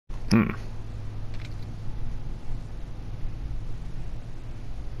Hmm.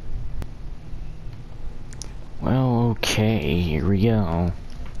 Well, okay, here we go.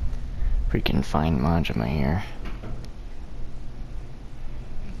 Freaking find majima here.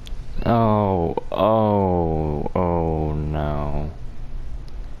 Oh no.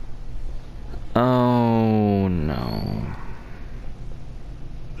 Oh no.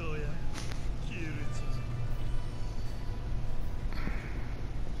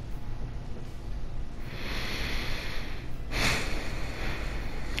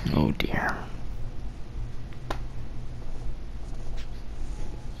 Oh dear.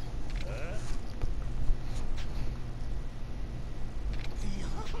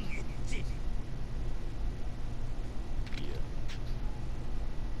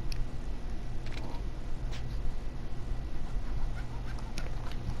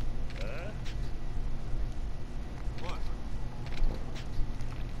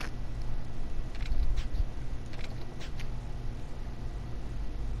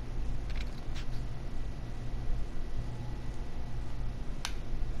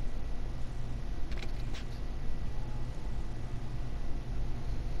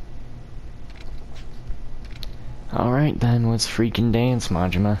 Alright then, let's freaking dance,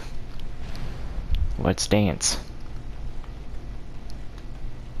 Majima. Let's dance.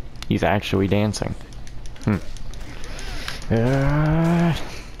 He's actually dancing.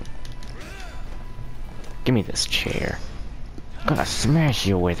 Give me this chair. I'm gonna smash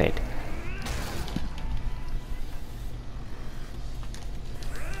you with it.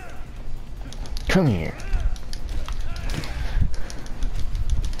 Come here.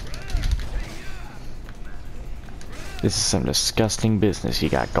 This is some disgusting business you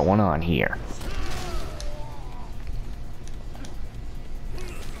got going on here.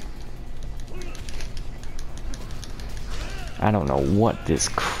 I don't know what this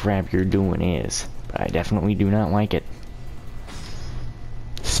crap you're doing is, but I definitely do not like it.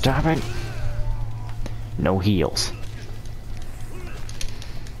 Stop it! No heals.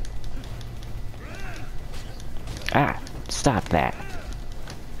 Ah! Stop that.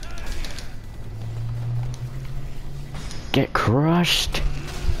 Get crushed!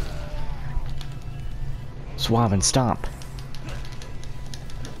 Swab and stomp.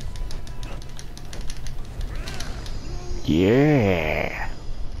 Yeah!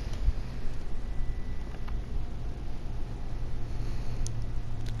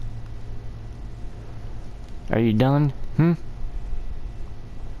 Are you done?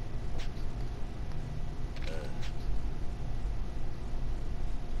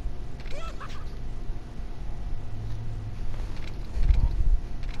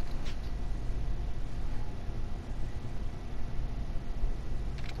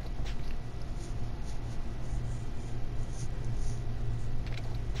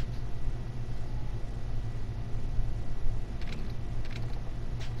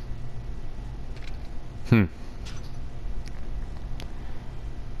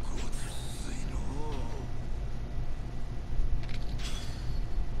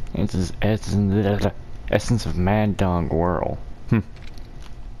 It's essence of Mad Dog Whirl.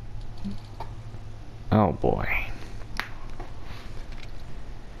 Oh boy.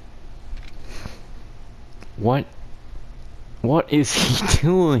 What is he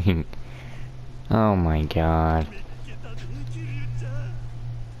doing? Oh my god.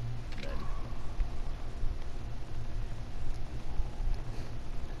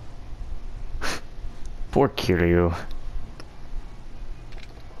 Poor Kiryu.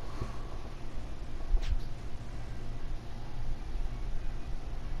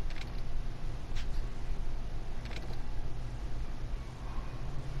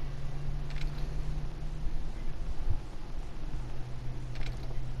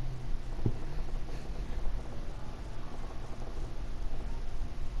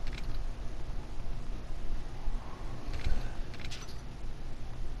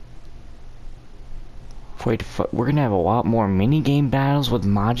 Wait, we're gonna have a lot more minigame battles with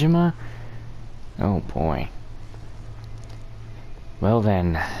Majima? Oh boy. Well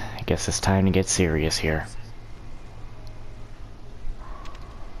then, I guess it's time to get serious here.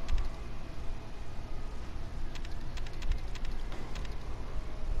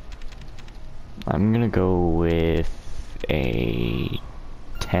 I'm gonna go with a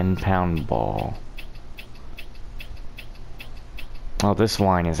 10-pound ball. Oh, this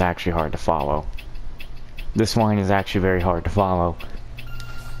line is actually hard to follow. This line is actually very hard to follow.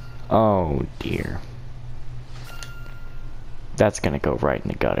 Oh dear. That's gonna go right in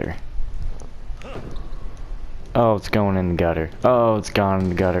the gutter. Oh, it's going in the gutter. Oh, it's gone in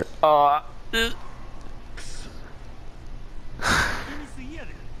the gutter. Oh.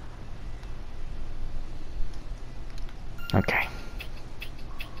 Okay.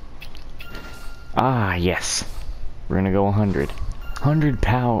 Ah, yes. We're gonna go 100. 100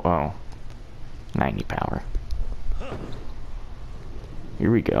 power. Oh. 90 power.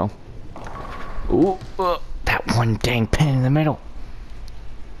 Here we go. Ooh, that one dang pin in the middle.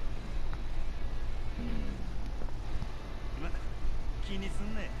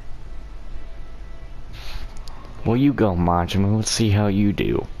 Well, you go, Majima. Let's see how you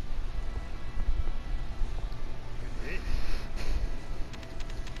do.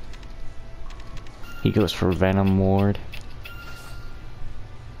 He goes for Venom Lord.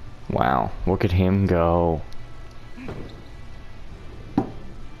 Wow, look at him go.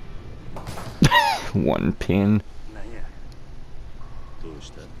 One pin.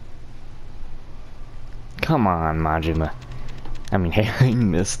 Come on, Majima. I mean, hey, I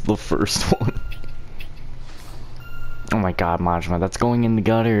missed the first one. Oh my god, Majima, that's going in the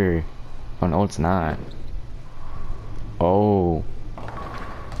gutter. Oh no, it's not. Oh.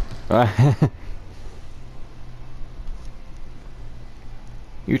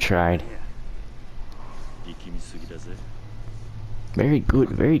 You tried. Very good,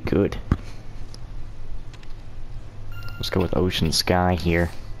 very good. Let's go with Ocean Sky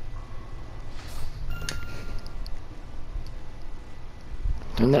here.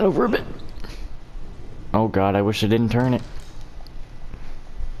 Turn that over a bit. Oh god, I wish I didn't turn it.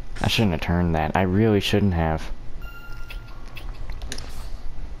 I shouldn't have turned that. I really shouldn't have.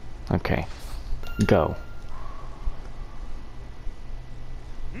 Okay. Go.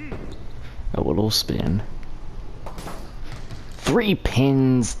 A little spin. 3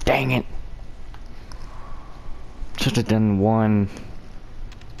 pins, dang it. Should have done 1.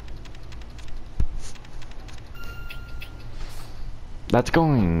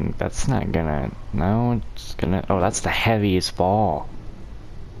 That's not gonna, no, it's gonna, oh, that's the heaviest ball.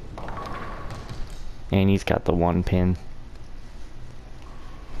 And he's got the 1 pin.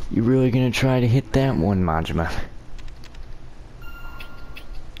 You really gonna try to hit that one, Majima?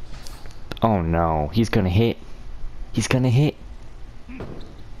 Oh no, he's gonna hit. He's gonna hit.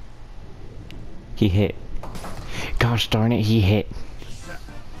 He hit. Gosh darn it, he hit.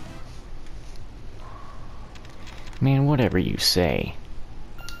 Man, whatever you say.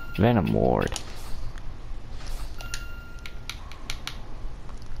 Venom Lord.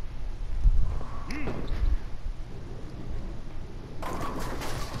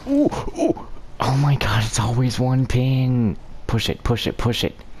 Ooh, ooh. Oh my god, it's always 1 pin. Push it, push it, push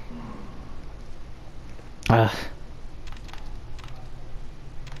it.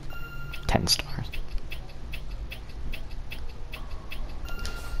 10 stars.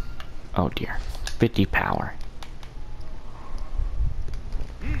 Oh dear. 50 power.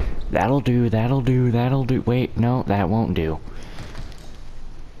 That'll do, that'll do, that'll do. Wait, no, that won't do.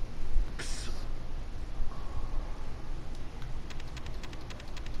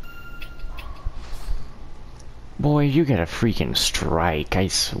 Boy, you get a freaking strike, I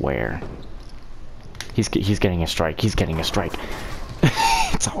swear. He's getting a strike, he's getting a strike.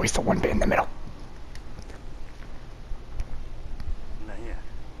 It's always the 1 bit in the middle.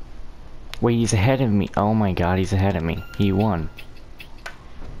 Wait, he's ahead of me. Oh my god, he's ahead of me. He won.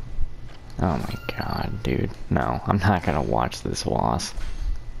 Oh my god, dude. No, I'm not gonna watch this loss.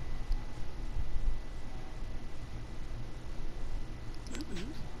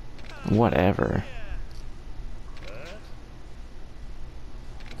 Whatever.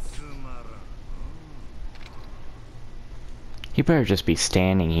 He better just be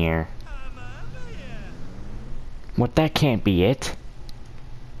standing here. What, that can't be it?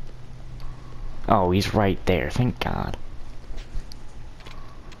 Oh, he's right there, thank god.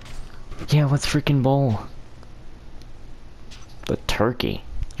 Yeah, let's freaking bowl. The turkey.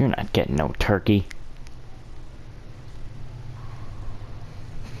 You're not getting no turkey.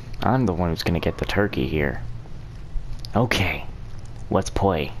 I'm the one who's gonna get the turkey here. Okay, let's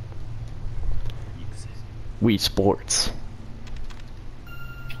play. Wii Sports.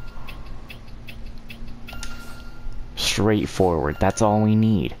 Straightforward, that's all we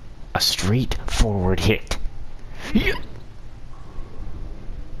need. A straightforward hit. Yeah.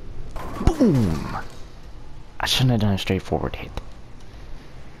 Boom! I shouldn't have done a straightforward hit.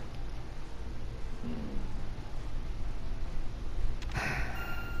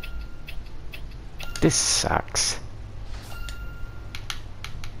 This sucks.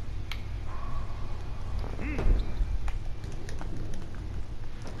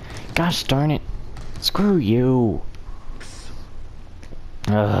 Gosh darn it. Screw you.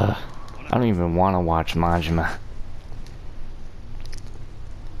 Ugh. I don't even want to watch Majima.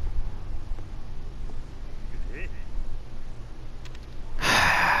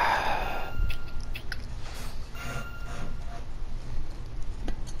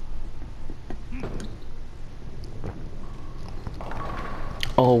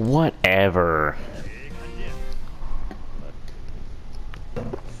 Oh, whatever.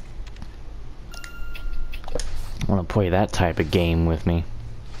 Want to play that type of game with me?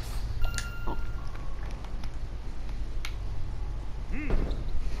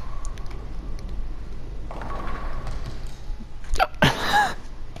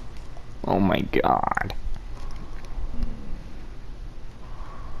 Oh my god.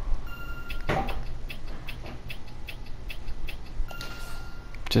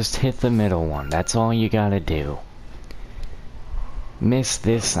 Just hit the middle one. That's all you gotta do. Miss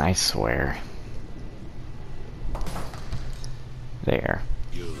this, I swear. There.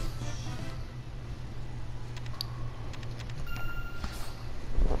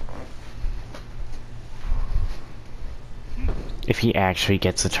 If he actually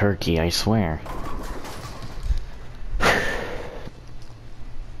gets a turkey, I swear.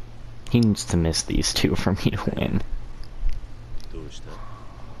 He needs to miss these two for me to win.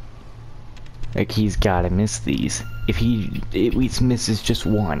 Like, he's gotta miss these. If he at least misses just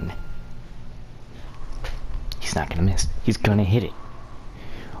one, he's not gonna miss. He's gonna hit it.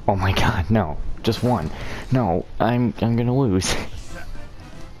 Oh my god, no. Just one. No, I'm gonna lose.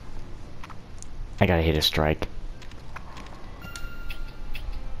 I gotta hit a strike.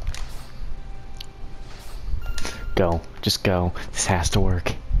 Go. Just go. This has to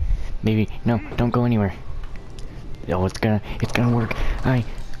work. Maybe. No, don't go anywhere. Oh, it's gonna work.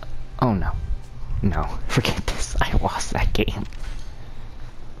 Oh no. No, forget this. I lost that game.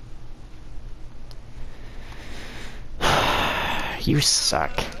 You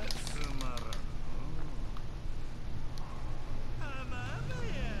suck.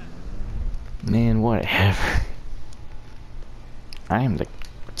 Man, whatever. I am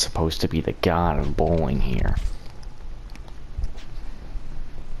supposed to be the god of bowling here.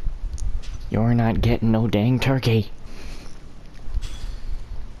 You're not getting no dang turkey.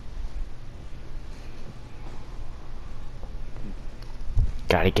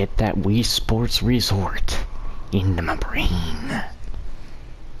 Gotta get that Wii Sports Resort into my brain.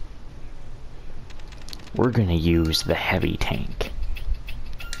 We're gonna use the heavy tank.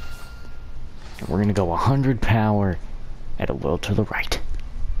 And we're gonna go 100 power at a little to the right.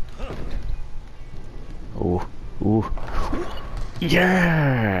 Ooh, ooh.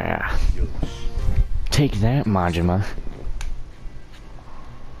 Yeah! Take that, Majima.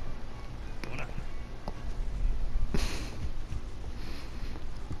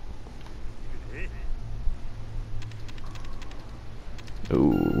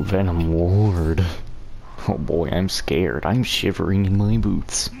 Ooh, Venom Ward. Oh boy, I'm scared. I'm shivering in my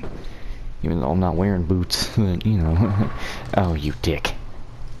boots. Even though I'm not wearing boots, but, you know. Oh, you dick.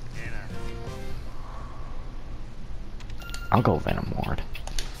 I'll go Venom Ward.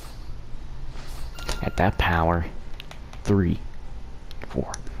 At that power. 3,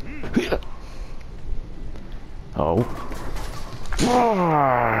 4. Oh.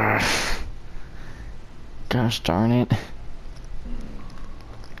 Gosh darn it.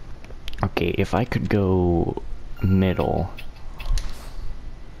 Okay, if I could go middle.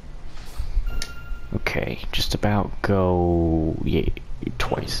 Okay, just about go, yeah,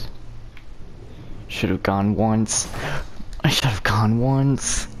 twice. Should have gone once. I should have gone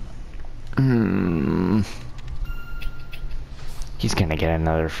once. He's gonna get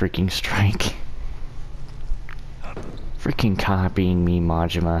another freaking strike. Freaking copying me,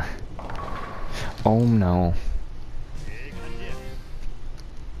 Majima. Oh no.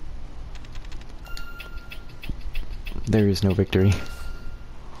 There is no victory.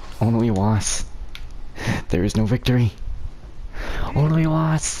 Only loss. There is no victory. Only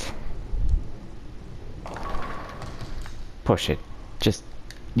loss. Push it. Just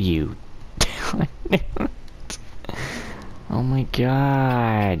you. Oh my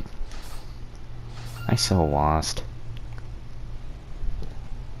god. I so lost.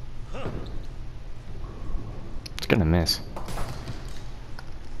 It's gonna miss.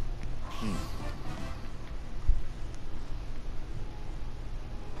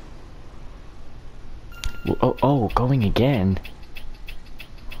 Oh, going again.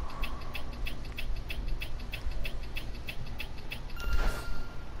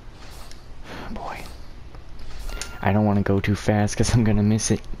 Boy. I don't want to go too fast because I'm gonna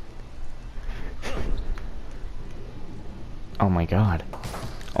miss it. Oh my god.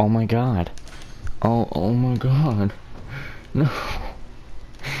 Oh my god. Oh my god. No.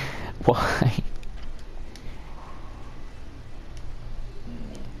 Why?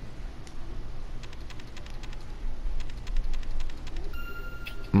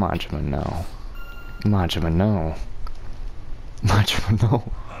 Majima, no. Majima, no. Majima, no.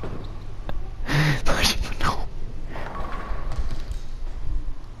 Majima, no.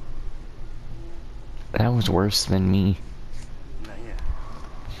 was worse than me.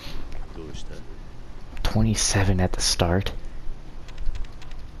 27 at the start?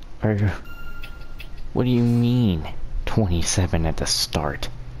 Or... What do you mean? 27 at the start?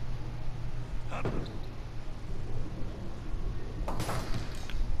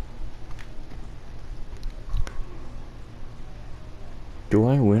 Do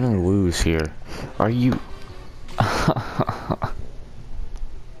I win or lose here? Are you...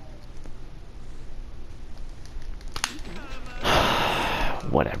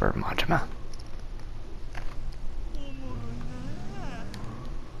 Whatever, Majima.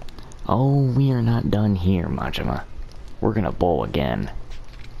 Oh, we are not done here, Majima. We're gonna bowl again.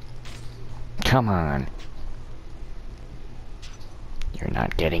 Come on. You're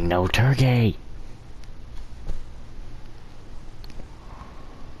not getting no turkey.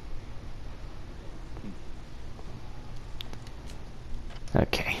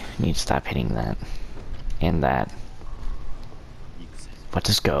 Okay, need to stop hitting that. And that. Let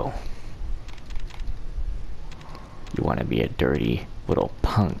us go. You want to be a dirty little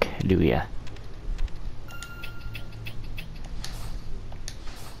punk, do ya?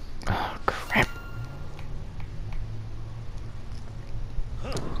 Oh, crap.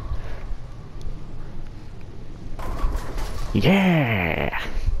 Yeah!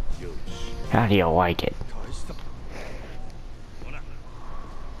 How do you like it?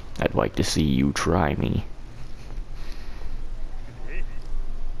 I'd like to see you try me.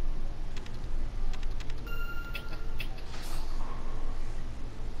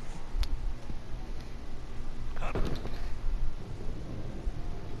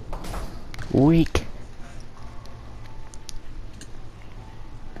 Weak.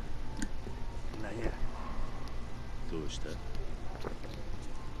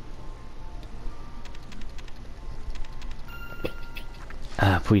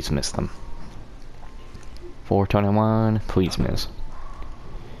 Please miss them. 421, please miss.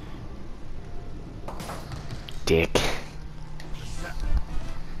 Dick.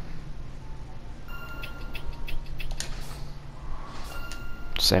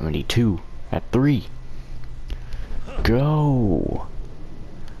 $72 at 3. Go.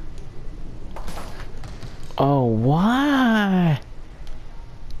 Oh, why?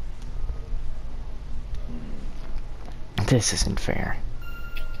 This isn't fair.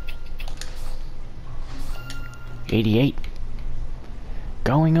 88.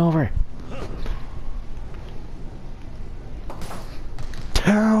 Going over.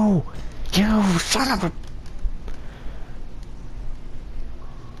 2. You son of a...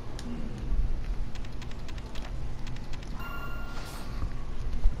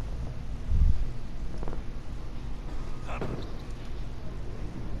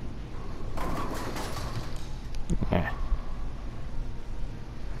 Yeah.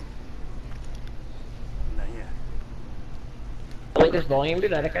 Like this volume,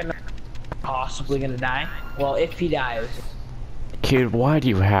 dude, I think I'm possibly gonna die. Well, if he dies. Kid, why do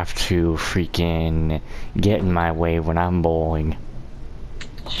you have to freaking get in my way when I'm bowling?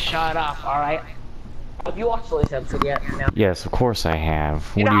 Shut up, alright? Have you watched the latest episode yet? No. Yes, of course I have.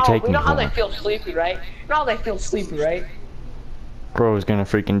 What do You you take me know how for? they feel sleepy, right? You know how they feel sleepy, right? Bro's gonna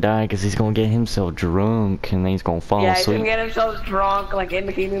freaking die because he's gonna get himself drunk and then he's gonna fall Yeah, he's asleep. gonna get himself drunk, like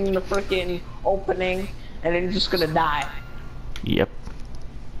indicating in the freaking opening, and then he's just gonna die. Yep.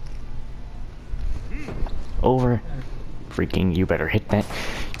 Over. Freaking, you better hit that.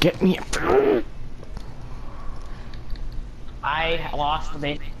 Get me. I lost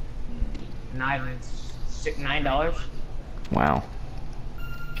the $9. Wow.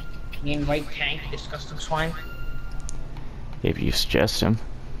 You invite Tank, disgusting swine. If you suggest him.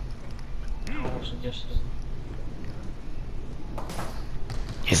 I'll suggest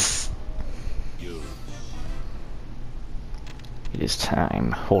Yes. It is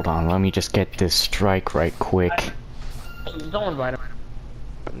time. Hold on, let me just get this strike right quick. Don't invite him.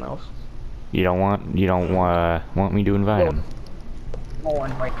 No. You don't want me to invite him? No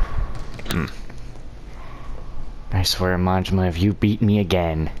invite. I swear, Majima, if you beat me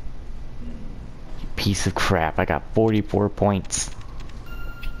again, you piece of crap, I got 44 points.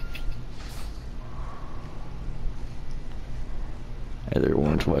 Either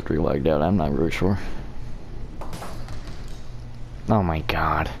one's factory lagged out, I'm not really sure. Oh my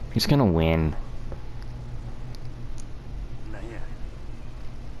god, he's gonna win.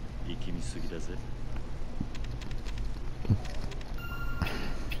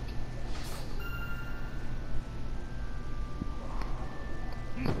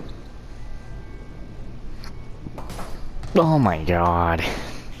 Oh my god.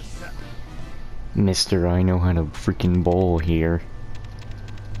 Mister, I know how to freaking bowl here.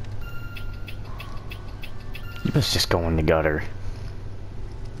 Let's just go in the gutter.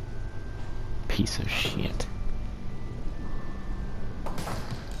 Piece of shit.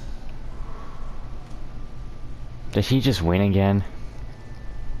 Did he just win again?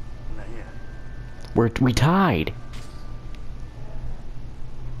 We tied.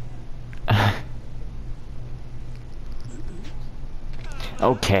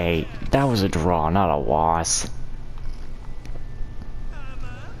 Okay, that was a draw, not a loss.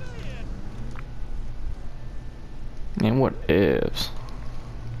 And what ifs?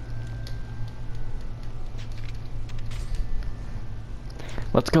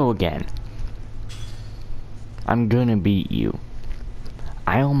 Let's go again. I'm gonna beat you.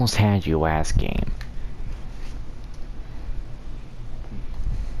 I almost had you last game.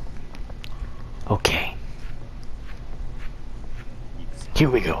 Okay. Here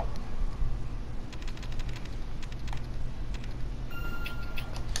we go.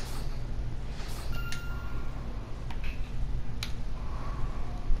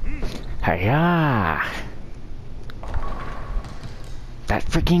 Hiya! That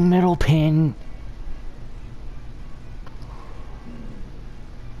freaking middle pin.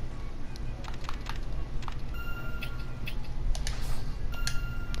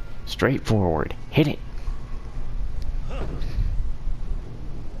 Straightforward. Hit it.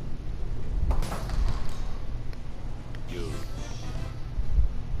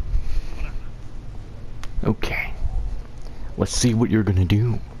 Okay. Let's see what you're gonna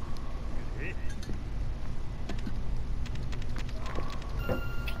do.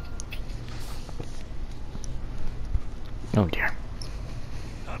 Oh dear.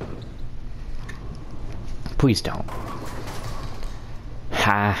 Please don't.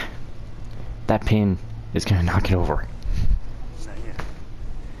 Ha! That pin is gonna knock it over.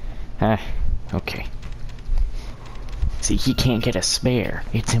 Okay. See, he can't get a spare.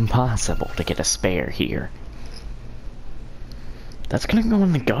 It's impossible to get a spare here. That's gonna go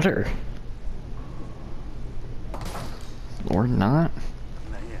in the gutter. Or not.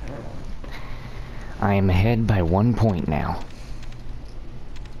 I am ahead by 1 point now.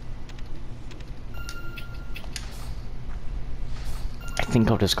 I think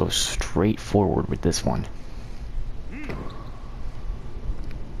I'll just go straight forward with this one.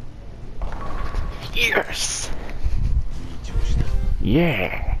 Yes!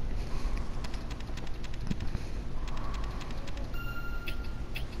 Yeah!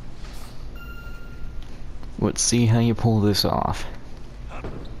 Let's see how you pull this off.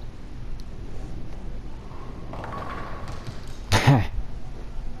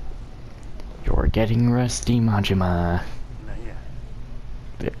 You're getting rusty, Majima.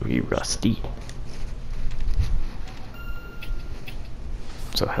 Very rusty.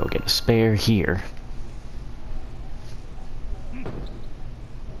 So he'll get a spare here.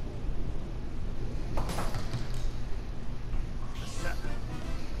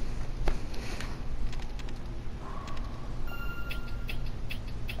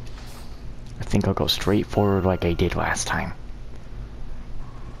 I think I'll go straight forward like I did last time.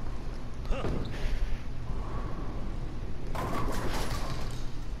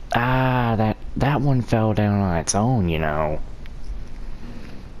 Ah, that one fell down on its own, you know.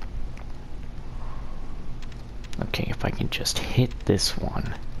 Okay, if I can just hit this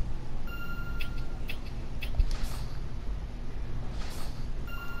one.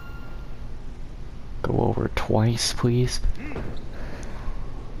 Go over twice, please.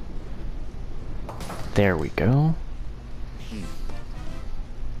 There we go.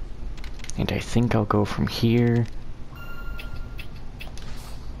 And I think I'll go from here.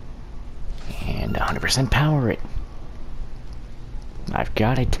 And 100% power it. I've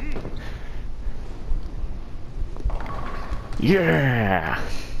got it. Yeah!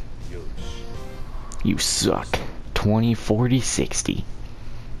 You suck. 20, 40, 60.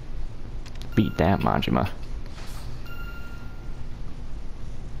 Beat that, Majima.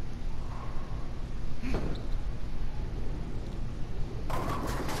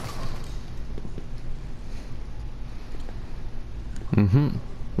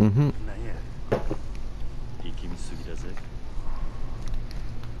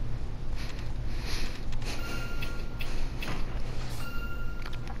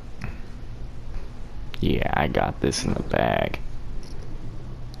 Yeah, I got this in the bag.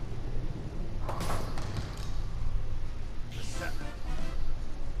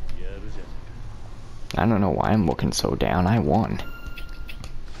 I don't know why I'm looking so down. I won.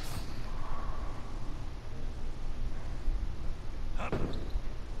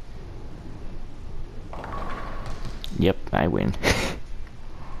 Yep, I win.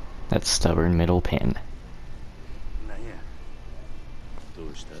 That stubborn middle pin.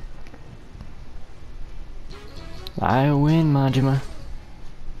 I win, Majima.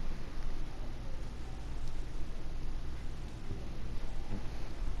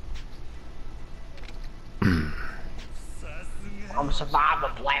 I'm a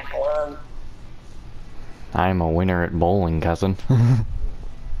survivor, Black Lung. I'm a winner at bowling, cousin.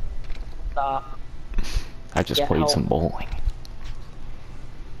 Stop. I just Get played help. some bowling.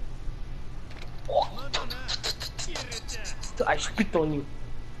 I spit on you.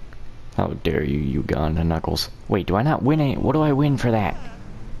 How dare you, Uganda Knuckles. Wait, do I not win it? What do I win for that?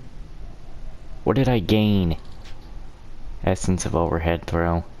 What did I gain? Essence of overhead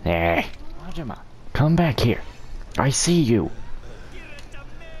throw. There. Majima, come back here. I see you.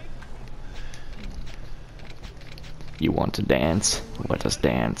 You want to dance? Let us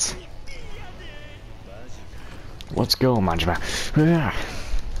dance. Let's go, Majima.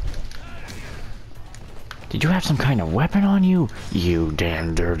 Did you have some kind of weapon on you? You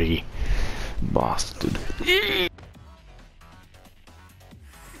damn dirty bastard.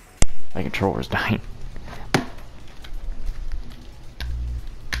 My controller's dying.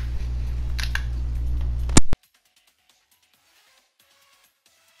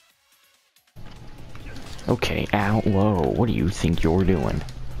 Okay, ow, whoa, what do you think you're doing?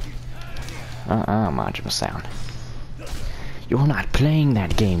 Majima sound. You're not playing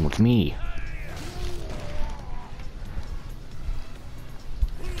that game with me.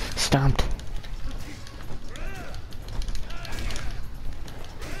 Stomped.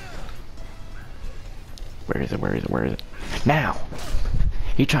 Where is it, where is it, where is it? Now!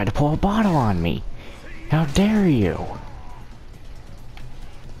 He tried to pull a bottle on me! How dare you!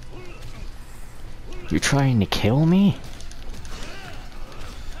 You trying to kill me?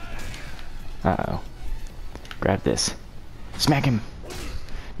 Uh-oh. Grab this. Smack him!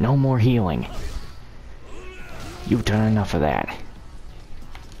 No more healing. You've done enough of that.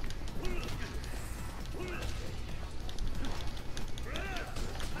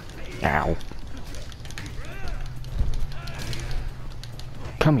 Ow.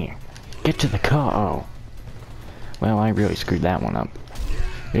 Come here. Get to the car. Oh. Well, I really screwed that one up.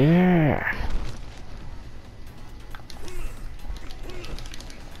 Yeah.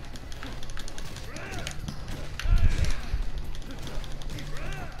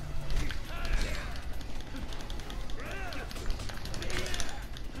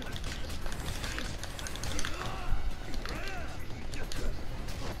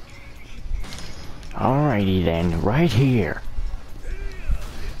 Alrighty then, right here.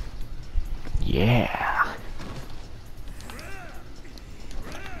 Yeah.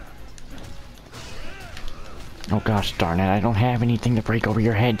 Oh gosh darn it, I don't have anything to break over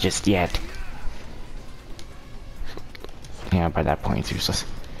your head just yet. Yeah, by that point it's useless.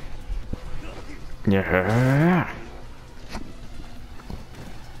 Yeah.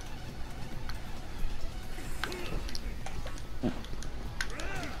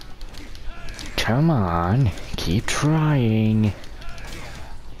 Come on, keep trying.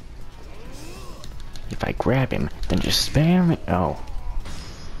 If I grab him, then just spam it. Oh.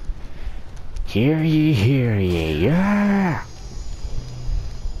 Hear ye, yeah!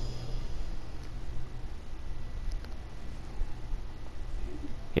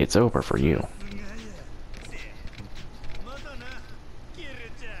 It's over for you.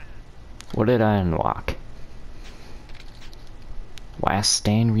 What did I unlock? Last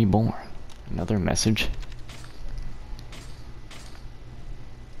Stand Reborn. Another message.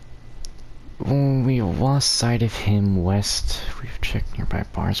 Oh, we lost sight of him west. We've checked nearby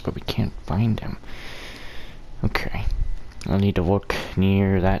bars, but we can't find him. Okay. I'll need to look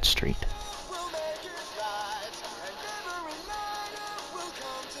near that street.